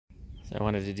So I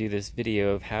wanted to do this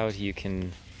video of how you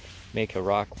can make a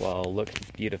rock wall look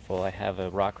beautiful. I have a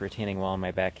rock retaining wall in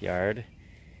my backyard,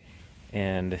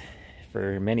 and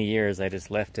for many years I just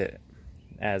left it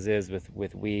as is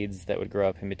with weeds that would grow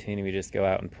up in between. We just go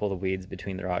out and pull the weeds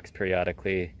between the rocks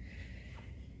periodically.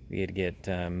 We'd get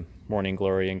morning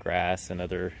glory and grass and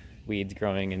other weeds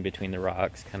growing in between the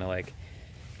rocks, kind of like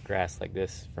grass like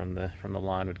this from the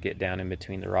lawn would get down in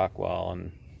between the rock wall,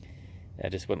 and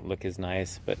that just wouldn't look as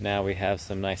nice. But now we have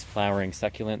some nice flowering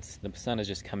succulents. The sun is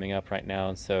just coming up right now,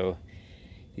 and so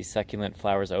these succulent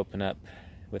flowers open up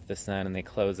with the sun and they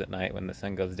close at night when the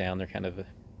sun goes down. They're kind of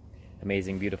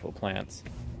amazing, beautiful plants.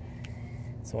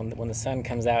 So when the sun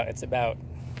comes out, it's about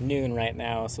noon right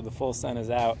now, so the full sun is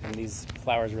out and these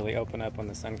flowers really open up when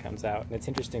the sun comes out, and it's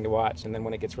interesting to watch. And then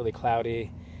when it gets really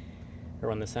cloudy or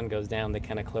when the sun goes down, they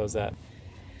kind of close up.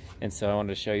 And so I wanted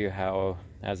to show you how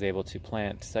I was able to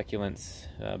plant succulents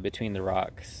between the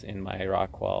rocks in my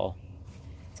rock wall.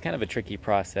 It's kind of a tricky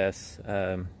process.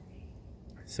 So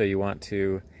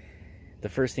the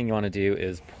first thing you want to do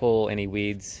is pull any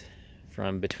weeds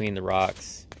from between the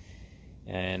rocks.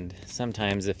 And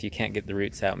sometimes if you can't get the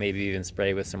roots out, maybe even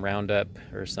spray with some Roundup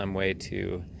or some kind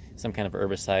of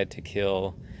herbicide to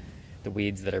kill the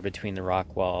weeds that are between the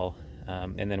rock wall.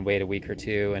 And then wait a week or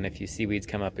two, and if you see weeds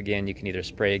come up again, you can either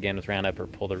spray again with Roundup or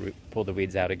pull the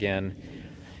weeds out again.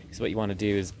 So what you want to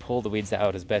do is pull the weeds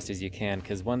out as best as you can,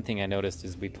 because one thing I noticed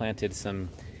is we planted some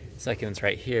succulents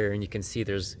right here, and you can see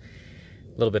there's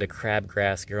a little bit of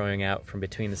crabgrass growing out from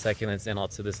between the succulents, and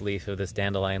also this leaf of this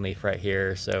dandelion leaf right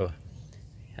here. So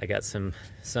I got some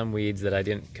weeds that I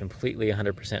didn't completely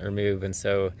 100% remove, and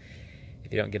so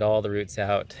if you don't get all the roots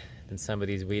out, and some of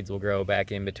these weeds will grow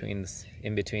back in between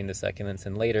the succulents,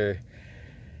 and later,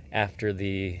 after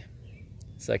the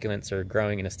succulents are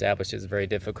growing and established, it's very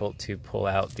difficult to pull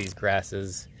out these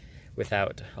grasses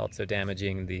without also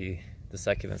damaging the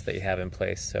succulents that you have in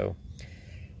place. So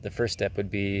the first step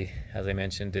would be, as I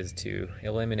mentioned, is to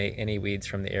eliminate any weeds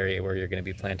from the area where you're going to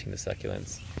be planting the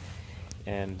succulents.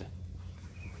 And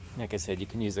like I said, you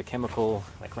can use a chemical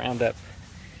like Roundup,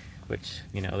 which,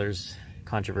 you know, there's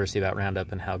controversy about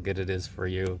Roundup and how good it is for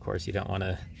you. Of course, you don't want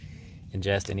to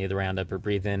ingest any of the Roundup or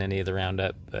breathe in any of the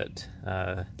Roundup, but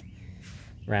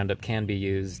Roundup can be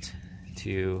used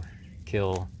to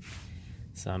kill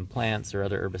some plants or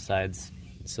other herbicides,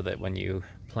 so that when you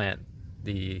plant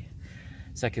the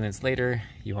succulents later,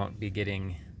 you won't be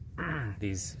getting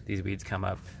these weeds come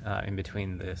up in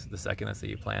between the succulents that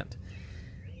you plant.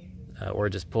 Or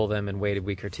just pull them and wait a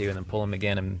week or two and then pull them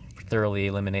again and thoroughly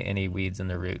eliminate any weeds in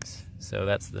the roots. So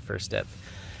that's the first step.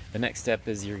 The next step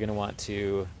is you're going to want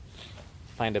to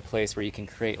find a place where you can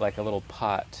create like a little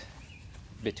pot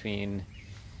between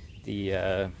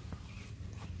the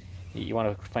you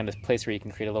want to find a place where you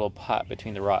can create a little pot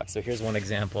between the rocks. So here's one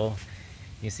example.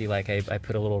 You see, like I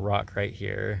put a little rock right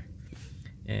here,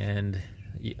 and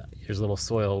there's a little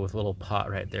soil with a little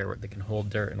pot right there where they can hold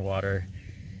dirt and water.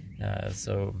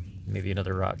 So maybe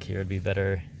another rock here would be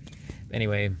better.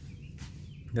 Anyway,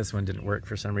 this one didn't work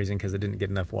for some reason because it didn't get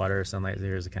enough water or sunlight.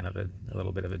 Here's kind of a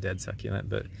little bit of a dead succulent,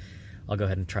 but I'll go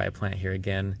ahead and try a plant here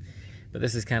again. But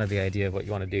this is kind of the idea of what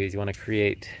you want to do. Is you want to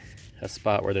create a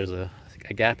spot where there's a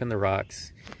gap in the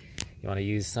rocks. You want to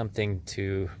use something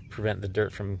to prevent the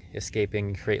dirt from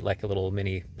escaping, create like a little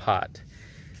mini pot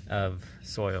of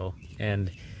soil.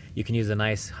 And you can use a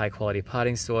nice high quality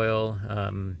potting soil.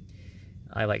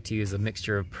 I like to use a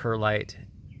mixture of perlite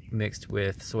mixed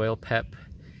with soil pep.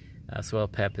 Soil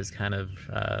pep is kind of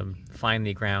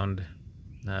finely ground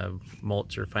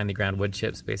mulch or finely ground wood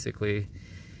chips, basically.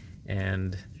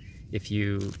 And if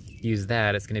you use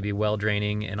that, it's going to be well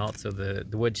draining, and also the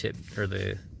wood chip, or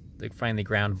the finely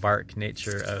ground bark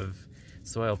nature of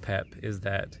soil pep is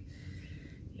that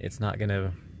it's not going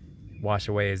to wash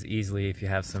away as easily. If you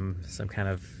have some kind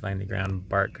of finely ground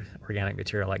bark organic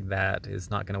material like that, is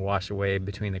not going to wash away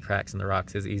between the cracks in the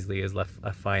rocks as easily as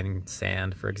a fine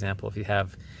sand. For example, if you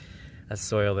have a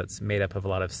soil that's made up of a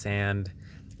lot of sand,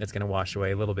 it's going to wash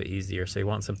away a little bit easier. So you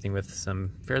want something with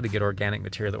some fairly good organic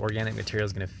material. The organic material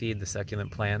is going to feed the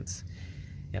succulent plants,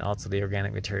 and also the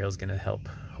organic material is going to help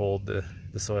hold the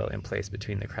soil in place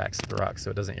between the cracks of the rocks so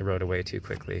it doesn't erode away too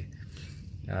quickly.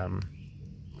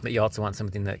 But you also want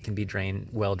something that can be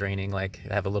well draining, like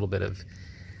have a little bit of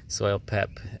soil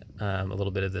pep, a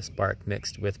little bit of this bark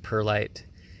mixed with perlite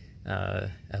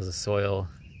as a soil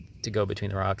to go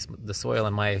between the rocks. The soil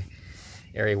in my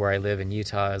area where I live in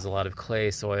Utah is a lot of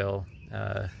clay soil,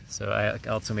 so I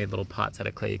also made little pots out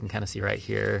of clay. You can kind of see right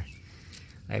here,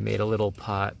 I made a little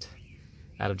pot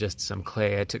out of just some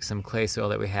clay. I took some clay soil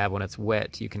that we have. When it's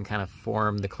wet, you can kind of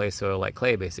form the clay soil like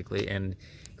clay, basically, and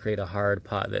create a hard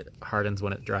pot that hardens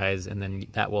when it dries, and then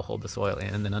that will hold the soil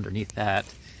in. And then underneath that,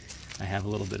 I have a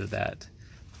little bit of that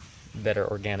better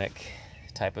organic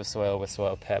type of soil with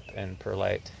soil pep and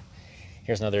perlite.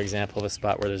 Here's another example of a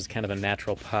spot where there's kind of a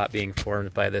natural pot being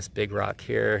formed by this big rock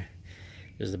here.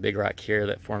 There's a big rock here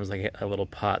that forms like a little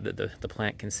pot that the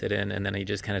plant can sit in, and then you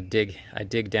just kind of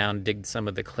dig down, dig some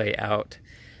of the clay out,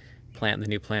 plant the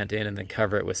new plant in, and then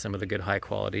cover it with some of the good high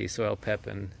quality soil pep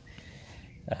and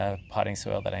potting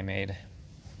soil that I made.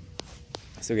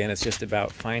 So again, it's just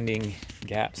about finding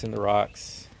gaps in the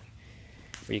rocks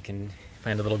where you can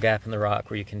find a little gap in the rock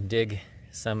where you can dig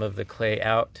some of the clay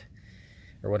out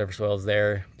or whatever soil is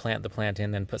there, plant the plant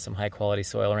in, then put some high quality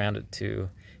soil around it to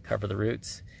cover the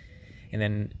roots. And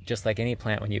then just like any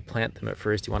plant, when you plant them at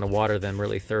first, you want to water them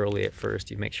really thoroughly at first.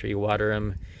 You make sure you water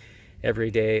them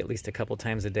every day, at least a couple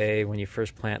times a day when you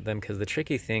first plant them, because the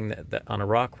tricky thing that on a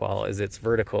rock wall is it's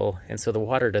vertical, and so the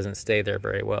water doesn't stay there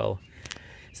very well.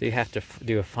 So you have to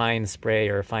do a fine spray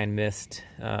or a fine mist,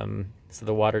 so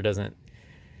the water doesn't,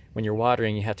 when you're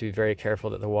watering, you have to be very careful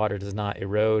that the water does not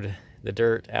erode the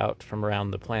dirt out from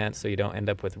around the plant, so you don't end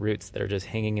up with roots that are just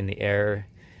hanging in the air.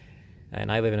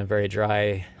 And I live in a very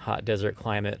dry, hot desert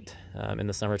climate. In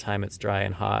the summertime it's dry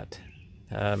and hot,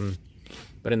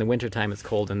 but in the wintertime it's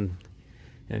cold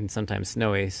and sometimes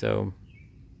snowy. So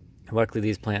luckily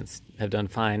these plants have done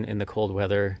fine in the cold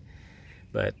weather,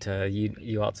 but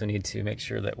you also need to make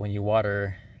sure that when you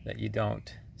water that you don't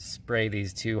spray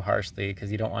these too harshly,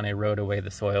 because you don't want to erode away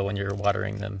the soil when you're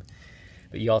watering them.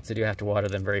 But you also do have to water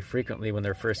them very frequently when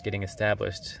they're first getting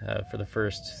established. For the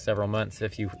first several months,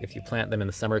 if you plant them in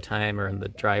the summertime or in the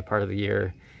dry part of the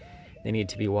year, they need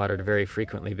to be watered very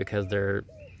frequently, because they're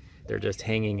just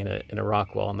hanging in a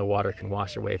rock wall, and the water can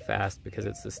wash away fast because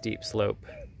it's a steep slope.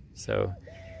 So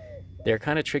they're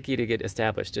kind of tricky to get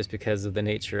established just because of the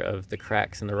nature of the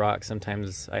cracks in the rock.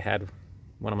 Sometimes I had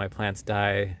one of my plants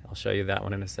die. I'll show you that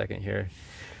one in a second here.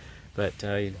 But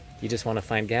you just want to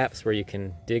find gaps where you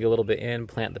can dig a little bit in,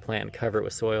 plant the plant and cover it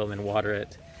with soil, and then water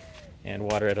it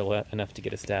enough to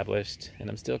get established. And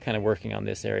I'm still kind of working on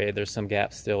this area. There's some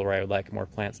gaps still where I would like more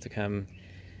plants to come.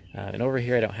 And over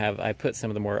here I put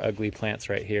some of the more ugly plants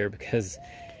right here because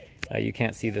you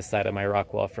can't see this side of my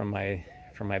rock wall from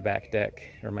my back deck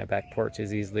or my back porch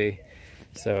as easily.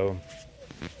 So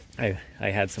I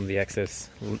had some of the excess,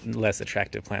 less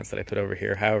attractive plants that I put over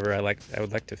here. However, I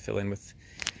would like to fill in with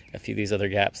a few of these other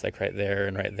gaps, like right there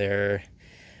and right there.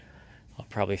 I'll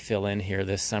probably fill in here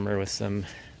this summer with some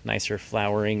nicer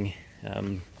flowering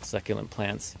succulent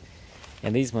plants.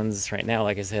 And these ones right now,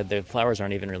 like I said, the flowers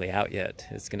aren't even really out yet.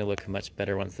 It's going to look much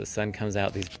better once the sun comes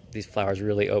out. These flowers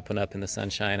really open up in the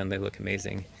sunshine and they look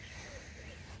amazing.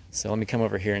 So let me come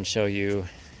over here and show you.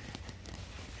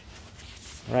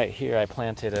 Right here I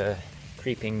planted a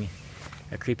creeping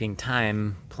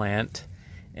thyme plant,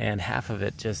 and half of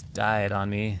it just died on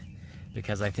me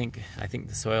because I think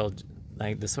the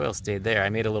soil stayed there. I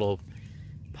made a little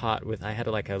pot with, I had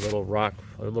like a little rock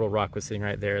was sitting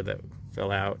right there that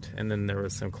fell out, and then there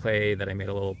was some clay that I made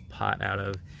a little pot out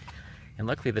of, and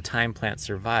luckily the thyme plant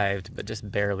survived, but just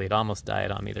barely. It almost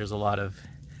died on me. There's a lot of,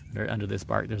 under this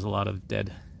bark, there's a lot of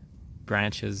dead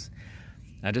branches,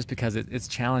 just because it's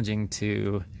challenging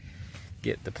to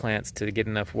get the plants to get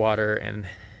enough water and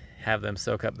have them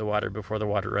soak up the water before the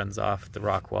water runs off the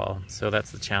rock wall. So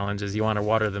that's the challenge, is you want to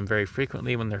water them very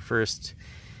frequently when they're first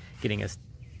getting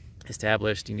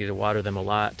established. You need to water them a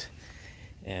lot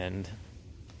and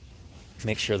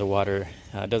make sure the water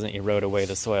doesn't erode away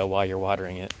the soil while you're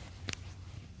watering it.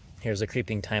 Here's a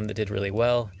creeping thyme that did really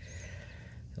well.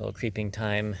 A little creeping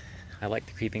thyme. I like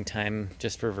the creeping thyme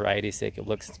just for variety's sake. It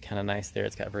looks kind of nice there.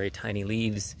 It's got very tiny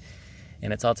leaves,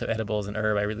 and it's also edible as an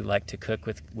herb. I really like to cook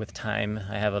with thyme.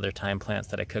 I have other thyme plants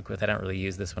that I cook with. I don't really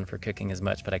use this one for cooking as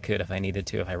much, but I could if I needed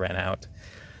to, if I ran out.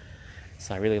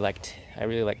 So I really like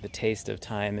the taste of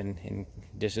thyme in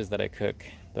dishes that I cook,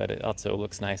 but it also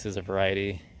looks nice as a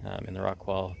variety in the rock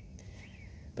wall.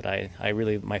 But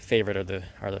my favorite are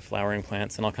the flowering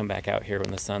plants, and I'll come back out here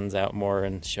when the sun's out more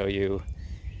and show you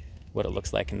what it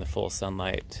looks like in the full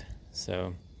sunlight.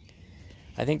 So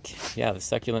I think, yeah, the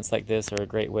succulents like this are a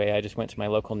great way. I just went to my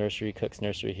local nursery, Cook's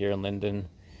Nursery here in Linden,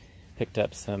 picked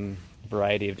up some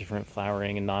variety of different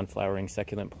flowering and non-flowering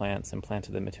succulent plants and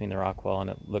planted them between the rock wall, and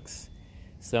it looks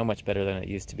so much better than it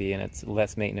used to be. And it's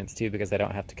less maintenance too, because I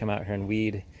don't have to come out here and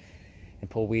weed and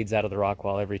pull weeds out of the rock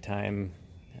wall every time,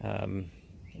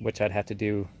 which I'd have to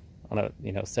do on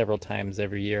several times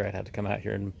every year. I'd have to come out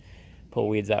here and pull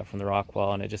weeds out from the rock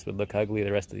wall, and it just would look ugly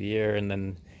the rest of the year, and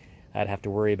then I'd have to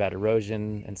worry about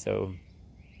erosion. And so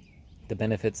the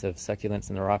benefits of succulents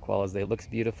in the rock wall is they look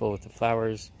beautiful with the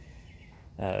flowers,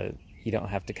 You don't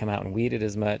have to come out and weed it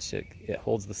as much. It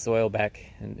holds the soil back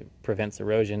and it prevents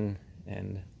erosion,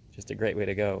 and just a great way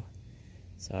to go.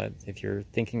 So if you're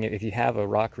thinking, if you have a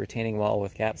rock retaining wall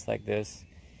with gaps like this,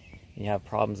 and you have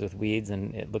problems with weeds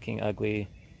and it looking ugly,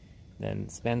 then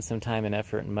spend some time and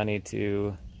effort and money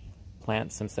to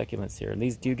plant some succulents here. And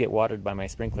these do get watered by my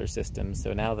sprinkler system,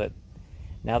 so now that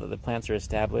the plants are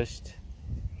established,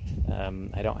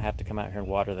 I don't have to come out here and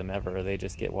water them ever. They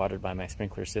just get watered by my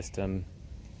sprinkler system.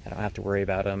 I don't have to worry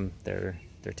about them. They're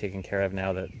taken care of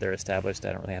now that they're established.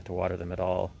 I don't really have to water them at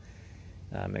all,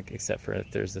 except for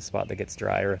if there's a spot that gets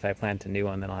dry, or if I plant a new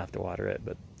one, then I'll have to water it.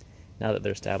 But now that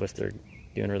they're established, they're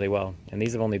doing really well. And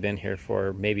these have only been here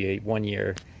for maybe 1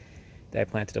 year. I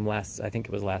planted them I think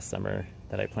it was last summer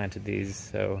that I planted these,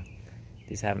 so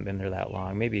these haven't been there that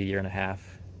long, maybe a year and a half.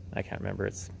 I can't remember.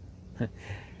 It's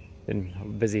been a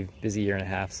busy year and a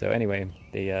half. So anyway,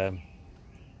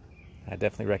 I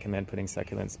definitely recommend putting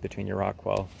succulents between your rock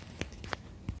wall.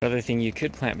 Another thing you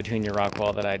could plant between your rock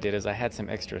wall that I did is I had some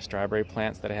extra strawberry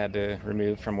plants that I had to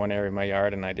remove from one area of my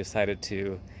yard, and I decided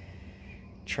to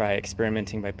try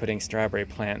experimenting by putting strawberry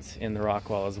plants in the rock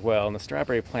wall as well. And the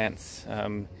strawberry plants,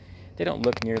 they don't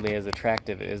look nearly as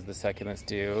attractive as the succulents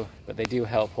do, but they do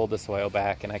help hold the soil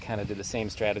back. And I kind of did the same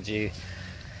strategy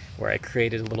where I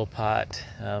created a little pot,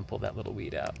 pull that little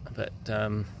weed out, but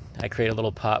I created a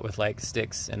little pot with like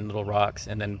sticks and little rocks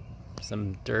and then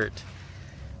some dirt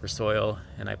or soil,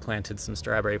 and I planted some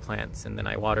strawberry plants, and then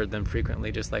I watered them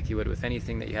frequently, just like you would with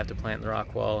anything that you have to plant in the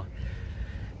rock wall.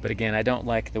 But again, I don't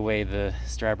like the way the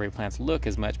strawberry plants look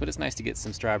as much, but it's nice to get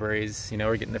some strawberries. You know,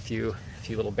 we're getting a few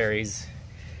little berries,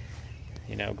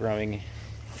 you know, growing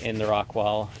in the rock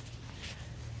wall.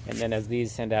 And then as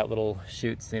these send out little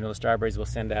shoots, you know, the strawberries will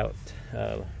send out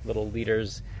little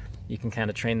leaders. You can kind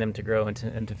of train them to grow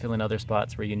and to fill in other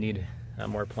spots where you need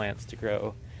more plants to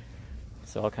grow.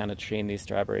 So I'll kind of train these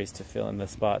strawberries to fill in the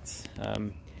spots.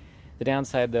 The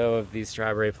downside though of these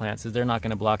strawberry plants is they're not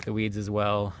going to block the weeds as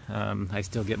well. I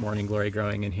still get morning glory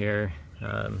growing in here.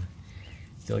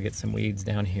 Still get some weeds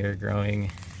down here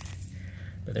growing.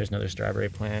 But there's another strawberry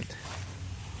plant.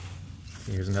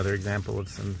 Here's another example of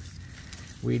some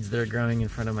weeds that are growing in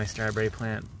front of my strawberry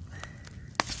plant.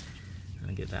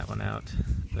 I'll get that one out.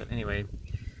 But anyway,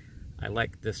 I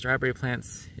like the strawberry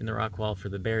plants in the rock wall for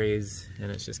the berries,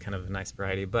 and it's just kind of a nice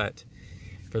variety. But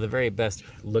for the very best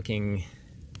looking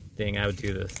thing, I would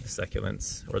do the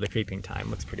succulents, or the creeping thyme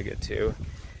looks pretty good too.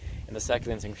 And the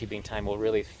succulents and creeping thyme will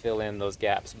really fill in those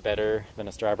gaps better than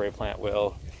a strawberry plant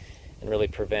will, and really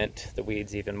prevent the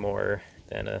weeds even more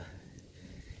than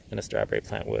a strawberry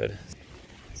plant would.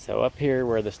 So up here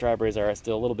where the strawberries are,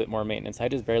 still a little bit more maintenance. I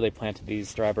just barely planted these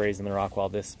strawberries in the rock wall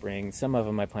this spring. Some of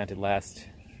them I planted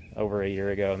over a year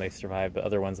ago and they survived, but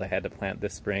other ones I had to plant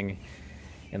this spring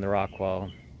in the rock wall.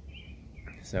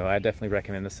 So I definitely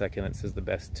recommend the succulents as the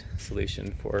best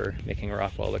solution for making a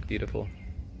rock wall look beautiful.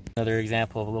 Another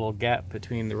example of a little gap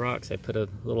between the rocks, I put a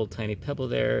little tiny pebble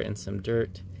there and some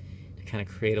dirt to kind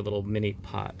of create a little mini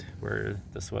pot where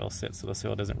the soil sits, so the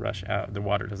soil doesn't rush out, the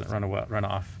water doesn't run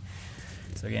off.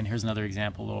 So again, here's another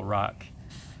example, a little rock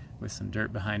with some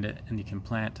dirt behind it, and you can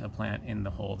plant a plant in the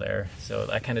hole there. So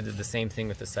I kind of did the same thing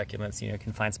with the succulents. You know, you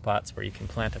can find spots where you can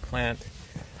plant a plant.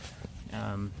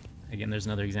 Again, there's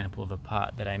another example of a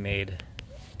pot that I made,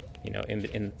 you know,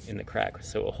 in the crack,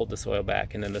 so it will hold the soil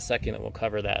back, and then the succulent will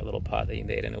cover that little pot that you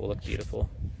made, and it will look beautiful.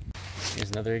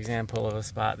 Here's another example of a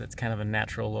spot that's kind of a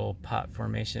natural little pot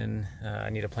formation. I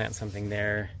need to plant something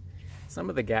there. Some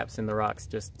of the gaps in the rocks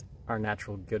just are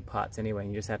natural good pots anyway.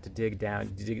 You just have to dig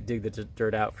the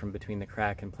dirt out from between the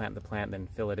crack and plant the plant, then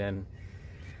fill it in.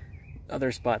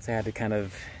 Other spots I had to kind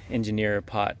of engineer a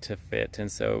pot to fit,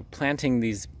 and so planting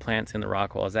these plants in the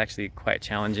rock wall is actually quite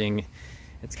challenging.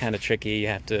 It's kind of tricky. You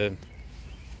have to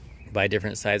buy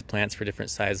different size plants for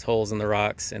different size holes in the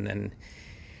rocks, and then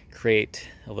create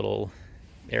a little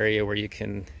area where you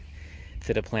can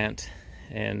fit a plant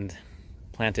and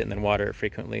plant it and then water it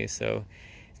frequently. So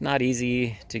it's not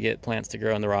easy to get plants to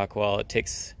grow in the rock wall. It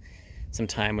takes some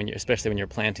time, especially when you're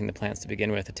planting the plants to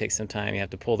begin with. It takes some time. You have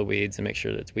to pull the weeds and make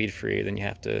sure that it's weed free. Then you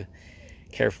have to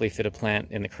carefully fit a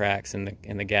plant in the cracks and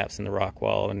the gaps in the rock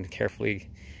wall, and carefully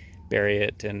bury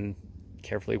it and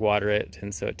carefully water it.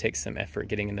 And so it takes some effort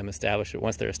getting them established, but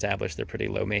once they're established, they're pretty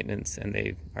low maintenance, and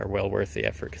they are well worth the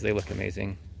effort because they look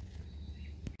amazing.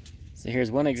 So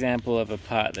here's one example of a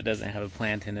pot that doesn't have a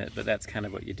plant in it, but that's kind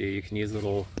of what you do. You can use a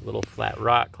little flat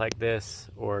rock like this,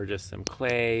 or just some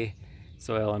clay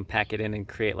soil, and pack it in and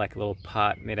create like a little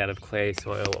pot made out of clay,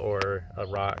 soil, or a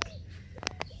rock.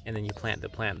 and then you plant the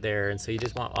plant there. And so you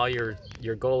just want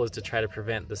your goal is to try to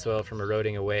prevent the soil from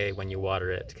eroding away when you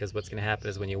water it, because what's going to happen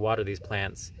is when you water these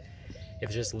plants, if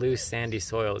it's just loose sandy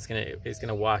soil, it's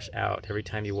gonna wash out every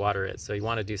time you water it. So you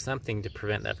want to do something to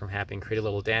prevent that from happening. Create a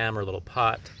little dam or a little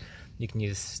pot. You can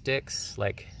use sticks,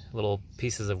 like little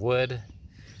pieces of wood,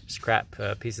 scrap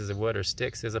pieces of wood or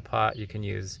sticks as a pot. You can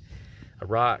use a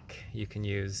rock, you can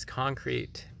use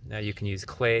concrete, you can use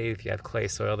clay. If you have clay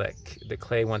soil, that the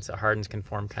clay, once it hardens, can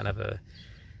form kind of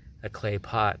a clay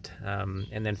pot,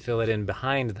 and then fill it in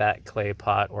behind that clay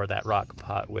pot or that rock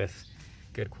pot with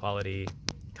good quality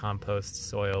compost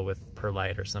soil with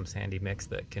perlite or some sandy mix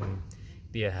that can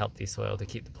be a healthy soil to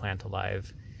keep the plant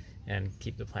alive and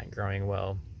keep the plant growing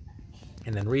well.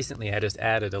 And then recently I just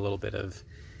added a little bit of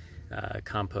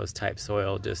compost type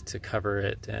soil just to cover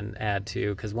it and add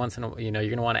to, because once in a, you're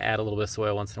going to want to add a little bit of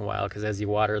soil once in a while, because as you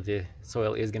water, the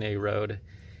soil is going to erode,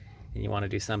 and you want to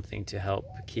do something to help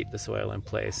keep the soil in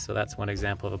place. So that's one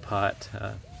example of a pot.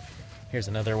 Here's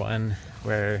another one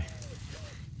where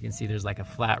you can see there's like a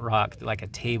flat rock, like a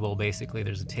table basically.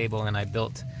 There's a table, and I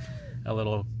built a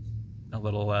little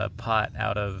pot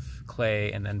out of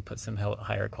clay and then put some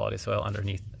higher quality soil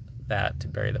underneath that to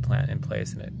bury the plant in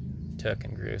place, and it took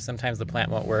and grew. Sometimes the plant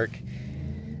won't work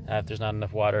if there's not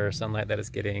enough water or sunlight that it's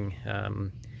getting,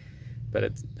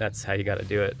 but that's how you got to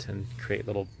do it, and create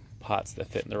little pots that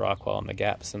fit in the rock wall and the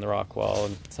gaps in the rock wall.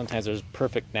 And sometimes there's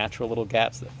perfect natural little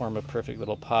gaps that form a perfect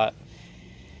little pot.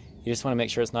 You just want to make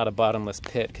sure it's not a bottomless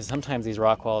pit, because sometimes these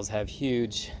rock walls have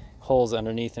huge holes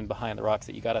underneath and behind the rocks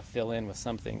that you got to fill in with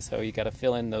something. So you got to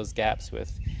fill in those gaps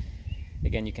with,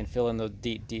 again, you can fill in those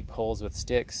deep holes with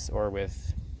sticks or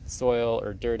with soil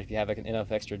or dirt. If you have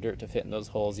enough extra dirt to fit in those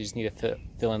holes, you just need to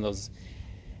fill in those.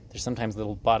 There's sometimes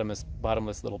little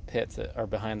bottomless little pits that are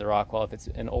behind the rock wall. If it's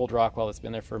an old rock wall that's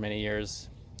been there for many years,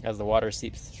 as the water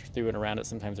seeps through and around it,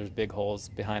 sometimes there's big holes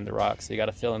behind the rock. So you got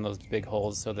to fill in those big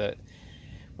holes so that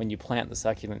when you plant the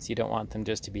succulents, you don't want them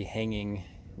just to be hanging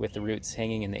with the roots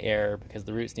hanging in the air, because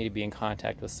the roots need to be in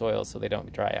contact with soil so they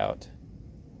don't dry out.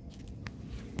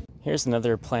 Here's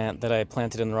another plant that I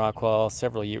planted in the rock wall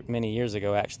many years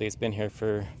ago. Actually, it's been here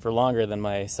for longer than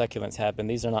my succulents have been.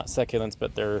 These are not succulents,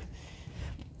 but they're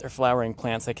flowering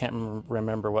plants. I can't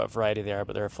remember what variety they are,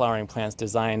 but they're flowering plants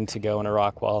designed to go in a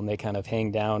rock wall, and they kind of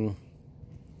hang down.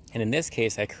 And in this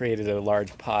case, I created a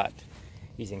large pot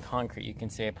using concrete. You can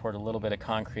see I poured a little bit of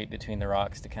concrete between the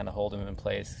rocks to kind of hold them in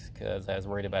place, because I was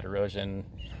worried about erosion.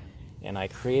 And I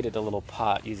created a little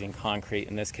pot using concrete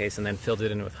in this case, and then filled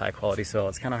it in with high quality soil.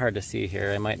 It's kind of hard to see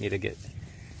here. I might need to get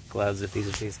gloves if these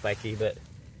are too spiky, but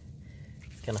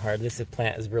it's kind of hard. This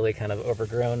plant is really kind of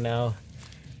overgrown now,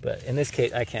 but in this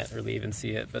case I can't really even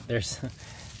see it, but there's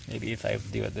maybe if I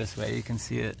do it this way you can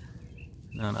see it.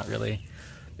 No, not really.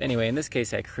 Anyway, in this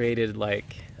case I created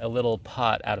like a little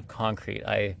pot out of concrete.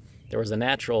 There was a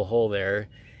natural hole there,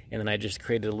 and then I just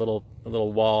created a little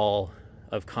wall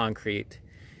of concrete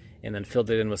and then filled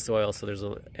it in with soil.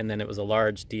 So and then it was a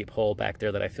large deep hole back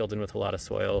there that I filled in with a lot of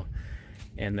soil,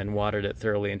 and then watered it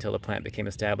thoroughly until the plant became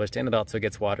established. And it also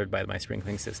gets watered by my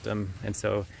sprinkling system. And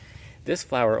so this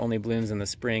flower only blooms in the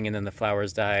spring, and then the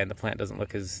flowers die and the plant doesn't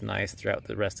look as nice throughout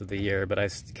the rest of the year. But I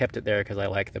kept it there because I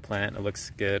like the plant. It looks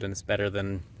good, and it's better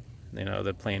than,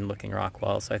 the plain looking rock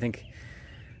wall. So I think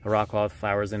a rock wall with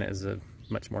flowers in it is a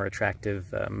much more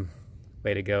attractive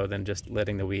way to go than just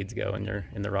letting the weeds go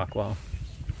in the rock wall.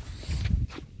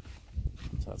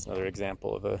 So that's another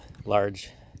example of a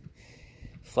large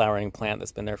flowering plant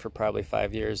that's been there for probably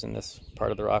 5 years in this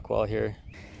part of the rock wall here.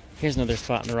 Here's another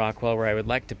spot in the rock wall where I would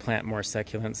like to plant more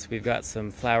succulents. We've got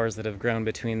some flowers that have grown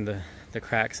between the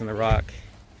cracks in the rock.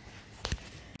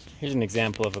 Here's an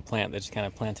example of a plant that just kind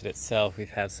of planted itself. We've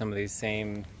had some of these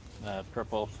same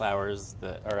purple flowers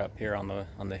that are up here on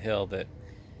the hill that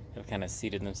have kind of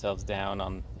seeded themselves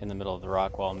down in the middle of the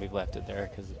rock wall, and we've left it there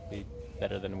because it'd be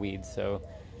better than weeds. So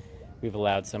we've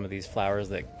allowed some of these flowers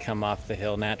that come off the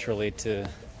hill naturally to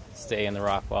stay in the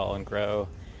rock wall and grow.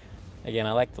 Again,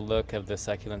 I like the look of the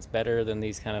succulents better than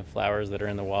these kind of flowers that are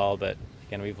in the wall, but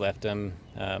again, we've left them.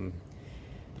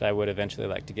 But I would eventually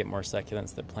like to get more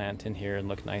succulents that plant in here and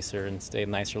look nicer and stay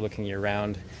nicer looking year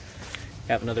round.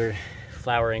 I have another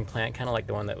flowering plant, kind of like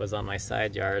the one that was on my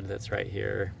side yard, that's right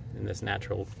here in this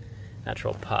natural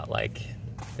pot-like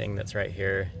thing that's right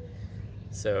here.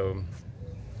 So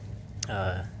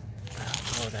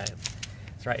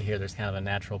it's right here. There's kind of a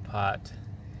natural pot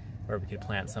where we could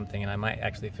plant something, and I might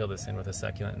actually fill this in with a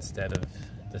succulent instead of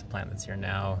this plant that's here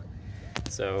now.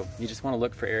 So you just want to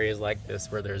look for areas like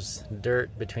this where there's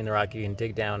dirt between the rock. You can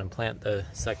dig down and plant the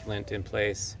succulent in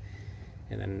place,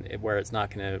 and then where it's not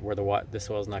going to, where the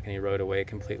soil is not going to erode away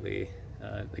completely.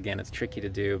 Again, it's tricky to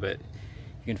do, but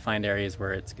you can find areas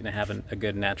where it's going to have a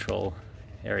good natural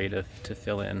area to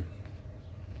fill in.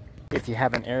 If you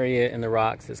have an area in the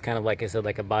rocks that's kind of, like I said,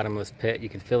 like a bottomless pit, you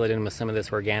can fill it in with some of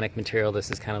this organic material. This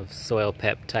is kind of soil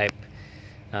pep type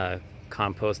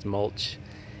compost mulch,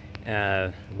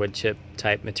 wood chip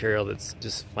type material that's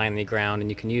just finely ground, and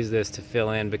you can use this to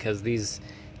fill in, because this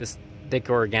thick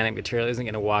organic material isn't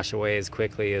going to wash away as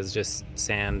quickly as just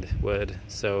sand would.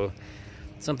 So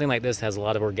something like this has a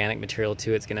lot of organic material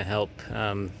too. It's going to help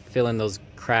fill in those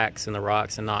cracks in the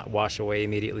rocks and not wash away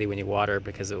immediately when you water,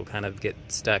 because it will kind of get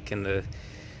stuck in the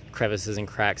crevices and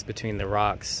cracks between the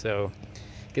rocks. So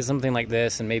get something like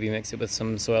this and maybe mix it with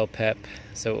some soil pep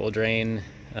so it will drain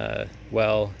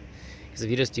well, because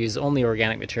if you just use only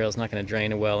organic material, it's not going to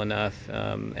drain well enough.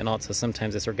 And also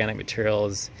sometimes this organic material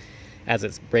is, as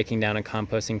it's breaking down and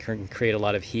composting, can create a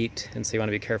lot of heat, and so you want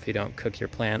to be careful you don't cook your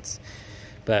plants.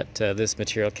 But this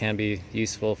material can be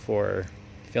useful for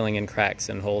filling in cracks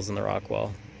and holes in the rock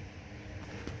wall.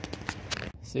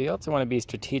 So you also want to be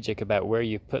strategic about where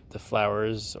you put the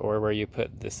flowers or where you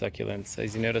put the succulents.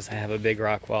 As you notice, I have a big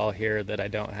rock wall here that I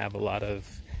don't have a lot of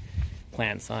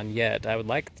plants on yet. I would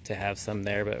like to have some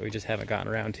there, but we just haven't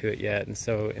gotten around to it yet. And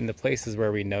so in the places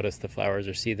where we notice the flowers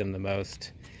or see them the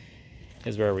most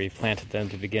is where we planted them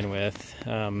to begin with.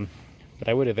 But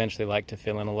I would eventually like to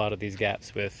fill in a lot of these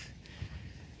gaps with,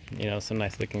 you know, some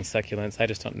nice looking succulents. I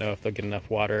just don't know if they'll get enough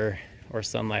water or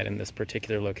sunlight in this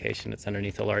particular location. It's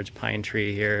underneath a large pine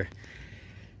tree here,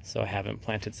 so I haven't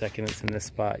planted succulents in this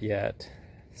spot yet.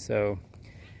 So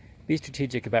be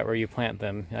strategic about where you plant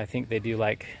them. I think they do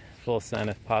like full sun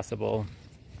if possible,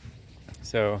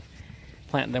 so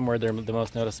plant them where they're the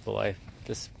most noticeable.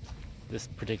 This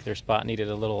particular spot needed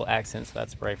a little accent, so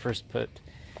that's where I first put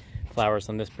flowers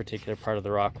on this particular part of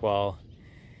the rock wall.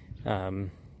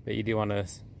 But you do want to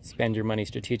spend your money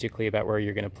strategically about where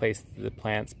you're going to place the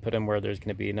plants. Put them where there's going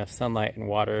to be enough sunlight and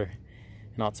water,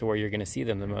 and also where you're going to see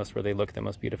them the most, where they look the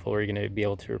most beautiful, where you're going to be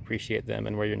able to appreciate them,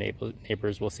 and where your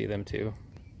neighbors will see them too.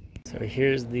 So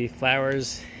here's the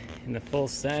flowers in the full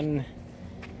sun.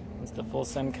 Once the full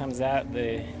sun comes out,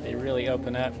 they really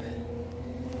open up.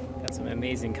 Got some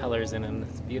amazing colors in them.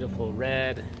 It's beautiful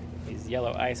red, these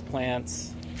yellow ice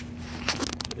plants.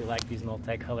 Really like these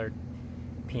multicolored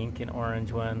pink and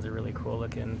orange ones. Are really cool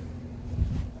looking.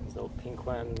 These little pink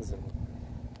ones and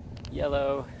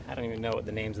yellow. I don't even know what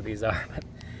the names of these are, but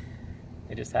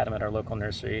they just had them at our local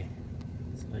nursery.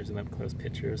 So there's an up-close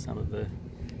picture of some of the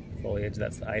foliage.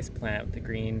 That's the ice plant with the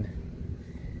green,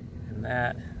 and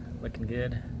that looking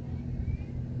good.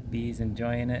 Bees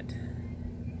enjoying it.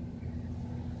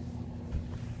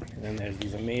 And then there's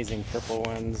these amazing purple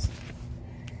ones.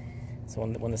 So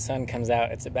when the sun comes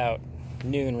out, it's about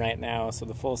noon right now, so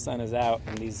the full sun is out,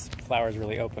 and these flowers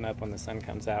really open up when the sun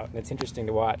comes out, and it's interesting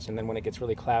to watch. And then when it gets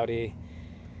really cloudy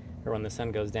or when the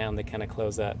sun goes down, they kind of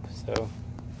close up. So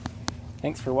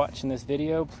thanks for watching this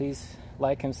video. Please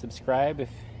like and subscribe if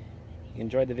you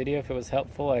enjoyed the video. If it was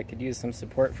helpful, I could use some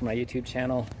support for my YouTube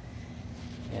channel.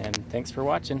 And thanks for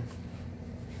watching.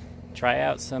 Try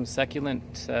out some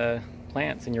succulent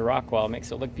plants in your rock wall. It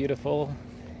makes it look beautiful,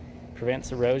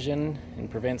 prevents erosion, and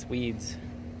prevents weeds.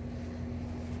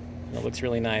 It looks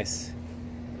really nice.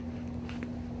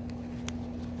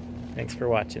 Thanks for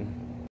watching.